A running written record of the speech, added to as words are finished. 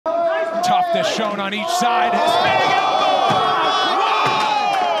depth as shown on each side. Spinning elbow!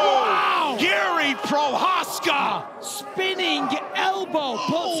 Wow! Jiri Prochazka! Spinning elbow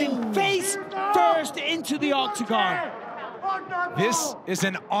puts him face first into the octagon. This is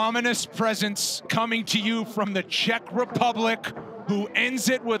an ominous presence coming to you from the Czech Republic, who ends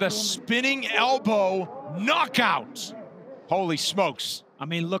it with a spinning elbow knockout. Holy smokes. I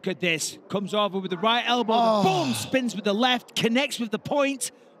mean, look at this. Comes over with the right elbow, boom, spins with the left, connects with the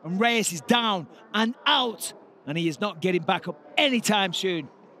point, and Reyes is down and out, and he is not getting back up anytime soon.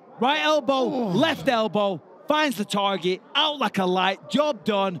 Right elbow, left elbow, finds the target, out like a light, job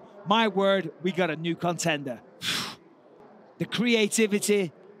done. My word, we got a new contender. The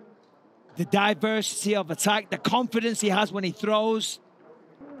creativity, the diversity of attack, the confidence he has when he throws.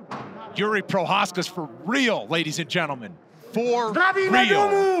 Jiri Prochazka's for real, ladies and gentlemen. For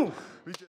real.